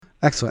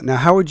Excellent. Now,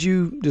 how would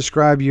you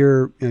describe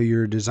your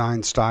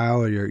design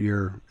style or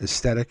your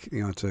aesthetic?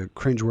 It's a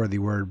cringeworthy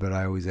word, but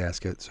I always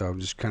ask it. So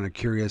I'm just kind of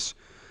curious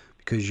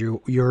because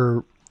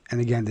you're and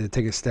again to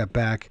take a step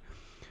back,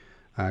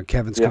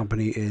 Kevin's Yeah.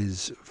 company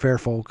is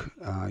Fairfolk.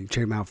 You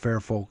check them out,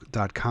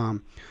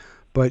 fairfolk.com.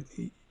 But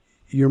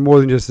you're more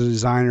than just a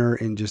designer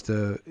and just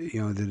the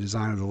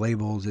design of the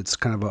labels. It's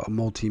kind of a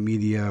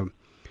multimedia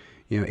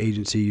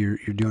agency. You're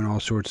doing all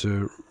sorts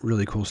of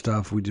really cool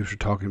stuff. We just were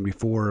talking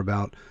before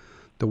about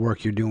the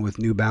work you're doing with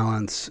New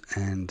Balance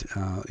and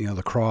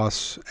the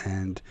Cross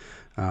and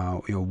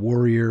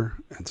Warrior,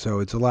 and so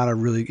it's a lot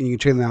of really. You can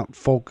check them out,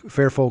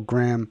 Fairfolk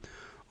Graham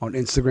on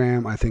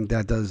Instagram. I think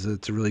that does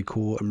it's a really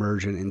cool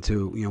immersion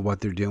into what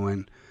they're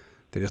doing.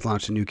 They just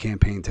launched a new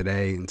campaign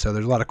today, and so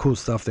there's a lot of cool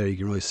stuff there you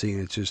can really see.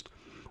 And it's just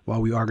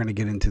while we are going to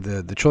get into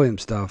the Trillium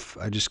stuff,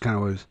 I just kind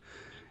of was.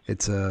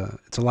 It's a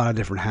lot of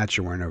different hats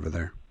you're wearing over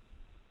there.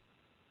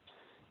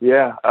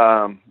 Yeah.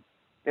 Yeah,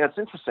 it's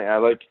interesting. I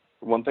like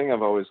one thing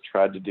I've always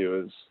tried to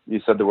do is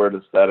you said the word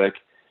aesthetic.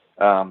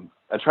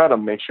 I try to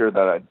make sure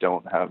that I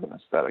don't have an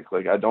aesthetic.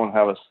 Like I don't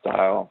have a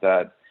style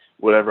that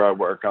whatever I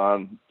work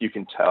on, you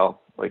can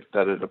tell like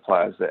that it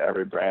applies to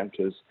every brand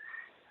because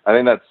I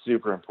think that's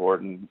super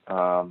important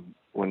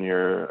when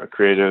you're a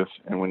creative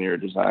and when you're a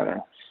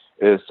designer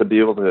is to be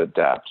able to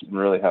adapt and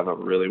really have a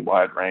really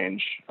wide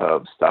range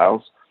of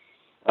styles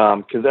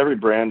because every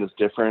brand is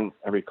different,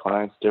 every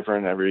client's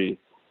different,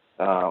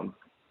 um,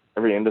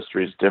 every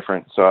industry is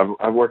different. So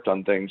I've worked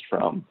on things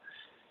from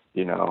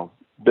you know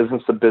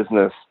business to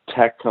business,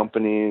 tech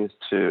companies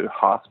to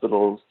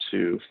hospitals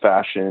to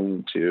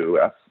fashion to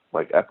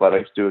like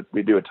athletics.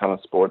 We do a ton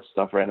of sports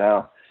stuff right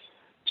now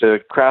to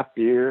craft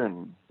beer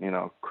and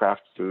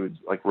craft foods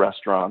like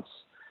restaurants,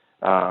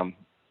 um,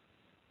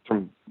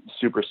 from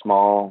super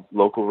small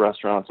local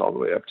restaurants all the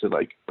way up to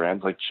like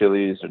brands like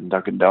Chili's and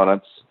Dunkin'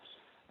 Donuts.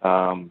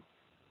 Um,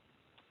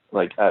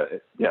 like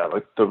yeah,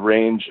 like the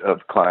range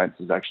of clients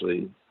is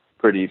actually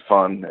pretty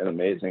fun and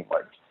amazing.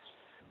 Like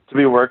to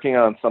be working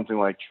on something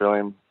like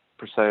Trillium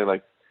per se.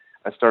 Like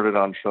I started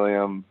on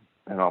Trillium,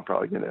 and I'll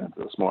probably get into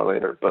this more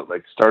later. But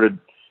like started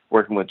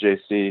working with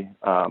JC,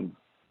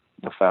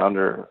 the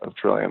founder of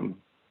Trillium,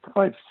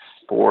 probably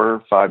 4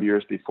 or 5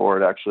 years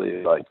before it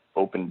actually like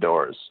opened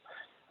doors.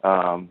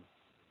 Um,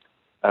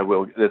 I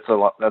will. It's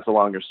a that's a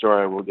longer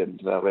story. I will get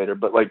into that later.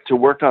 But like to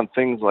work on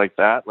things like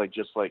that, like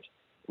just like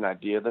an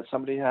idea that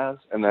somebody has,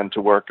 and then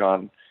to work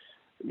on,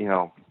 you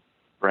know,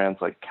 brands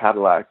like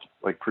Cadillac,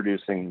 like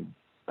producing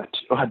a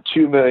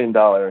 $2 million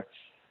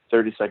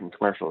 30-second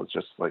commercial is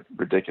just like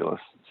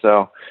ridiculous.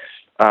 So,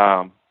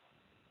 um,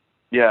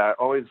 yeah, I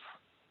always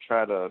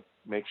try to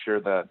make sure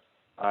that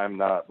I'm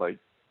not like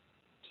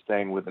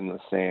staying within the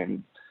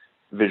same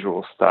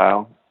visual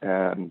style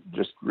and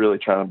just really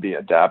trying to be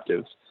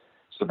adaptive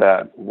so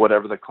that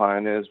whatever the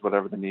client is,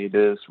 whatever the need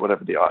is,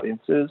 whatever the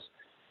audience is,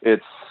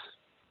 it's,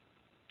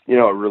 it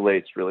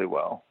relates really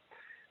well.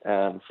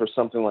 And for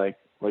something like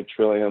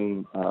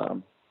Trillium,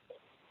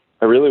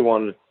 I really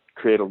wanted to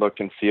create a look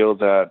and feel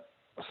that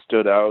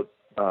stood out,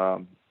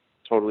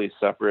 totally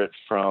separate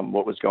from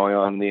what was going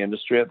on in the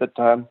industry at the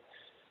time.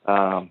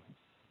 Um,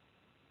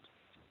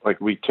 like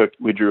we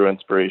drew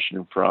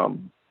inspiration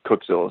from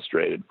Cook's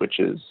Illustrated, which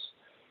is,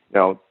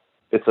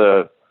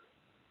 it's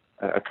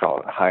I call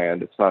it high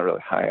end. It's not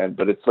really high end,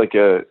 but it's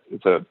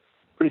a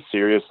pretty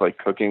serious like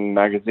cooking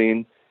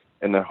magazine,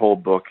 and the whole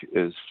book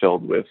is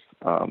filled with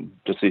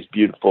just these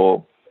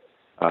beautiful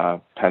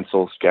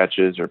pencil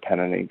sketches or pen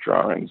and ink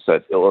drawings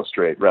that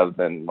illustrate rather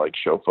than like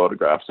show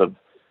photographs of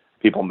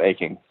people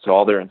making. So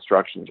all their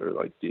instructions are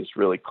like these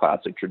really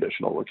classic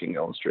traditional looking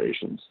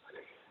illustrations.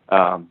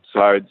 So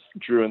I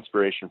drew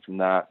inspiration from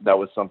that. That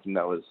was something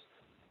that was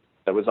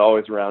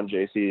always around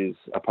JC's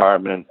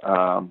apartment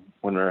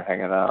when we were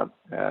hanging out,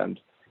 and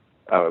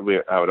I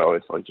would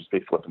always like just be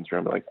flipping through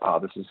and be like, "Oh,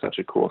 this is such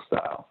a cool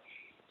style."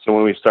 So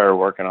when we started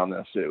working on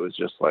this, it was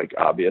just like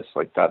obvious,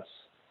 like that's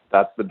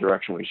the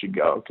direction we should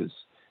go because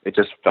it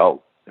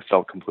felt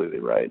completely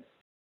right.